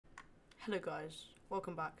Hello guys,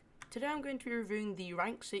 welcome back. Today I'm going to be reviewing the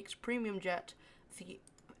Rank 6 premium jet, the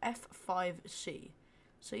F5c.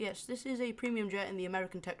 So yes, this is a premium jet in the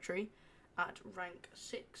American tech tree at rank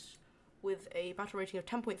 6 with a battle rating of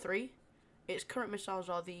 10.3. Its current missiles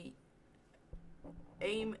are the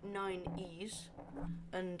AIM-9Es,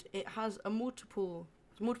 and it has a multiple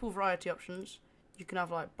variety options. You can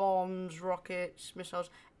have like bombs, rockets,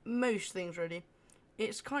 missiles, most things really.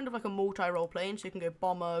 It's kind of like a multi-role plane, so you can go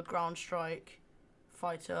bomber, ground strike,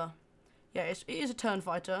 fighter. Yeah, it is a turn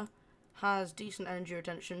fighter, has decent energy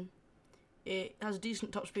retention. It has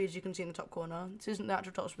decent top speed, as you can see in the top corner. This isn't the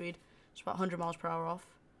actual top speed, it's about 100 miles per hour off.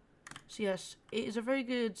 So yes, it is a very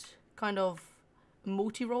good kind of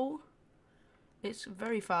multi-role. It's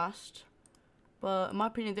very fast, but in my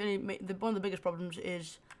opinion, one of the biggest problems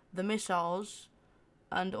is the missiles,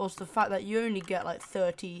 and also the fact that you only get like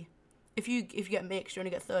 30. If you get mixed, you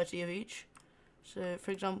only get 30 of each. So,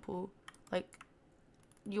 for example, like,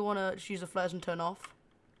 you want to just use the flares and turn off,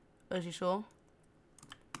 as you saw.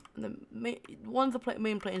 And one of the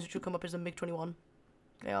main planes which will come up is the MiG-21.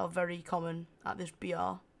 They are very common at this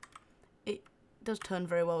BR. It does turn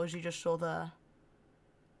very well, as you just saw there.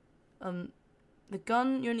 The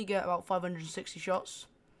gun, you only get about 560 shots.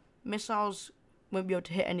 Missiles won't be able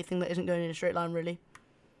to hit anything that isn't going in a straight line, really.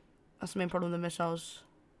 That's the main problem with the missiles.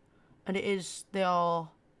 And they are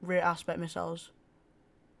rear aspect missiles.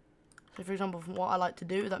 So for example, from what I like to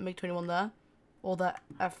do with that MiG-21 there, or that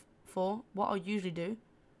F4, what I'll usually do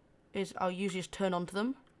is I'll usually just turn onto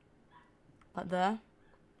them, like there.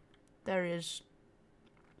 There he is.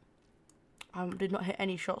 I did not hit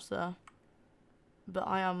any shots there, but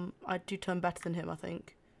I do turn better than him, I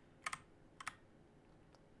think.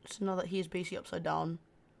 So now that he is basically upside down,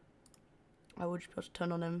 I would just be able to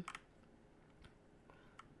turn on him.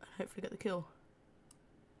 Hopefully get the kill.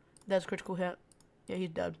 There's a critical hit. Yeah, he's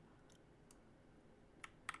dead.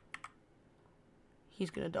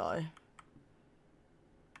 He's gonna die.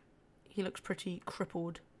 He looks pretty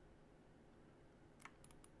crippled.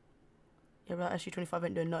 Yeah, but that SU-25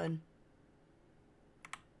 ain't doing nothing.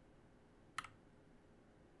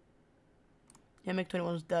 Yeah,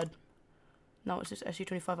 MiG-21's dead. Now it's this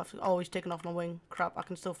SU-25. Oh, he's taken off my wing. Crap, I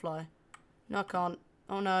can still fly. No, I can't.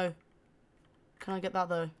 Oh no. Can I get that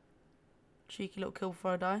though? Cheeky little kill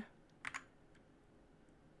before I die.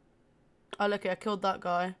 Oh, look, I killed that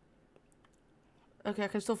guy. Okay, I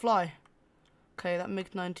can still fly. Okay, that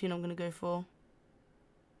MiG-19 I'm going to go for.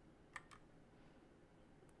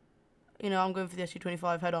 You know, I'm going for the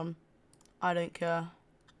SU-25 head on. I don't care.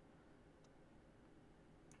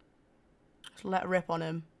 Just let rip on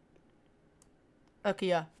him. Okay,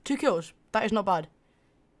 yeah. 2 kills. That is not bad.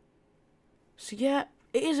 So, yeah,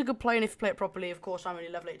 it is a good plane if you play it properly. Of course, I'm only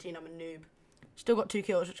level 18. I'm a noob. Still got 2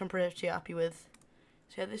 kills, which I'm pretty happy with.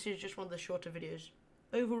 So yeah, this is just one of the shorter videos.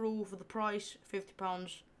 Overall, for the price,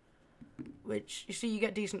 £50, which, you see, you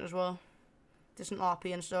get decent as well. Decent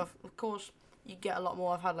RP and stuff. Of course, you get a lot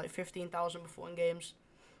more. I've had like 15,000 before in games.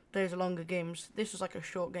 Those are longer games. This is like a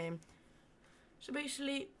short game. So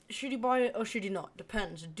basically, should you buy it or should you not?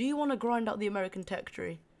 Depends. Do you want to grind out the American tech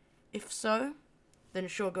tree? If so, then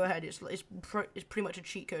sure, go ahead. It's pretty much a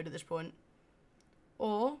cheat code at this point.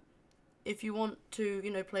 Or if you want to,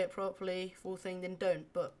 you know, play it properly, full thing, then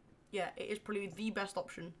don't. But yeah, it is probably the best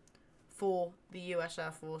option for the US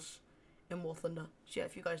Air Force in War Thunder. So yeah,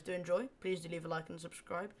 if you guys do enjoy, please do leave a like and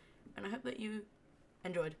subscribe. And I hope that you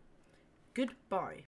enjoyed. Goodbye.